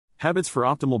Habits for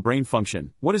optimal brain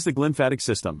function. What is the glymphatic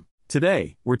system?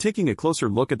 Today, we're taking a closer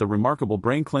look at the remarkable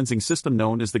brain cleansing system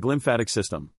known as the glymphatic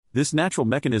system. This natural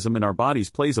mechanism in our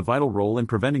bodies plays a vital role in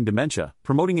preventing dementia,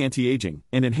 promoting anti-aging,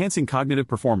 and enhancing cognitive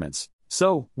performance.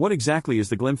 So, what exactly is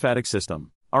the glymphatic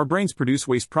system? Our brains produce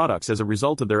waste products as a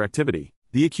result of their activity.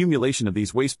 The accumulation of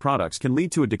these waste products can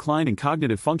lead to a decline in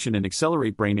cognitive function and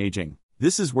accelerate brain aging.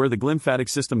 This is where the glymphatic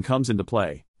system comes into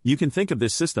play. You can think of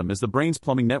this system as the brain's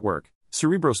plumbing network.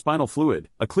 Cerebrospinal fluid,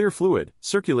 a clear fluid,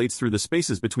 circulates through the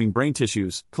spaces between brain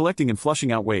tissues, collecting and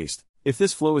flushing out waste. If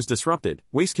this flow is disrupted,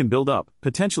 waste can build up,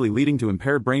 potentially leading to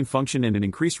impaired brain function and an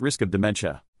increased risk of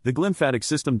dementia. The glymphatic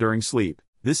system during sleep.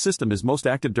 This system is most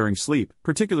active during sleep,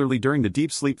 particularly during the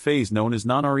deep sleep phase known as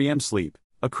non-REM sleep.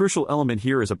 A crucial element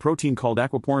here is a protein called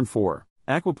aquaporin 4.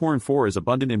 Aquaporin 4 is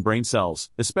abundant in brain cells,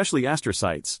 especially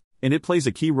astrocytes, and it plays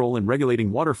a key role in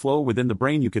regulating water flow within the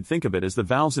brain. You could think of it as the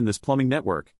valves in this plumbing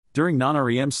network. During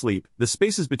non-REM sleep, the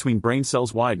spaces between brain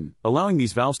cells widen, allowing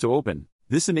these valves to open.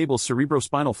 This enables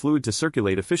cerebrospinal fluid to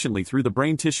circulate efficiently through the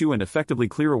brain tissue and effectively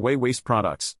clear away waste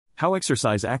products. How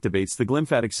exercise activates the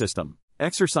glymphatic system.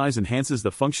 Exercise enhances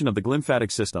the function of the glymphatic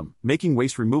system, making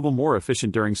waste removal more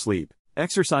efficient during sleep.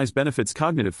 Exercise benefits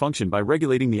cognitive function by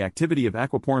regulating the activity of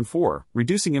aquaporin 4,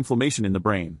 reducing inflammation in the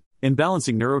brain, and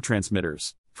balancing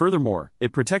neurotransmitters. Furthermore,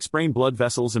 it protects brain blood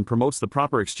vessels and promotes the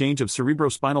proper exchange of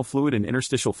cerebrospinal fluid and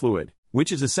interstitial fluid, which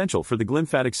is essential for the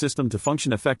glymphatic system to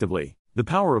function effectively. The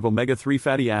power of omega-3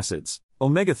 fatty acids.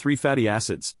 Omega-3 fatty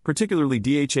acids, particularly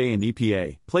DHA and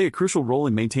EPA, play a crucial role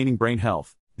in maintaining brain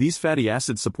health. These fatty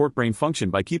acids support brain function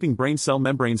by keeping brain cell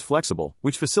membranes flexible,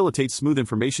 which facilitates smooth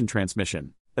information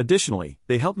transmission. Additionally,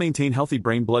 they help maintain healthy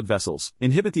brain blood vessels,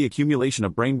 inhibit the accumulation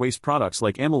of brain waste products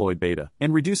like amyloid beta,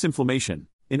 and reduce inflammation.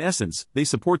 In essence, they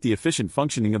support the efficient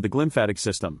functioning of the glymphatic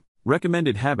system.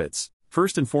 Recommended habits.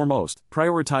 First and foremost,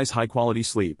 prioritize high-quality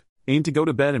sleep. Aim to go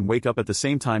to bed and wake up at the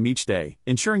same time each day,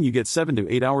 ensuring you get 7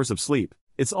 to 8 hours of sleep.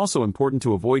 It's also important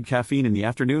to avoid caffeine in the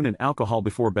afternoon and alcohol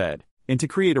before bed, and to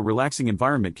create a relaxing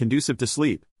environment conducive to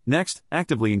sleep. Next,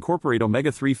 actively incorporate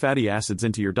omega-3 fatty acids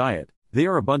into your diet. They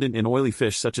are abundant in oily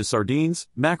fish such as sardines,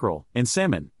 mackerel, and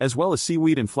salmon, as well as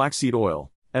seaweed and flaxseed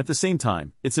oil. At the same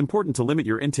time, it's important to limit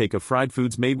your intake of fried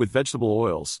foods made with vegetable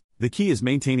oils. The key is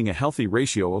maintaining a healthy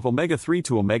ratio of omega-3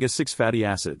 to omega-6 fatty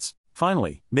acids.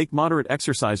 Finally, make moderate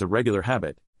exercise a regular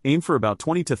habit. Aim for about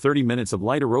 20 to 30 minutes of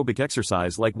light aerobic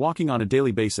exercise like walking on a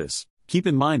daily basis. Keep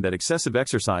in mind that excessive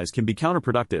exercise can be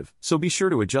counterproductive, so be sure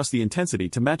to adjust the intensity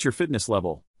to match your fitness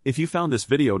level. If you found this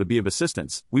video to be of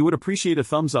assistance, we would appreciate a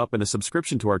thumbs up and a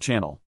subscription to our channel.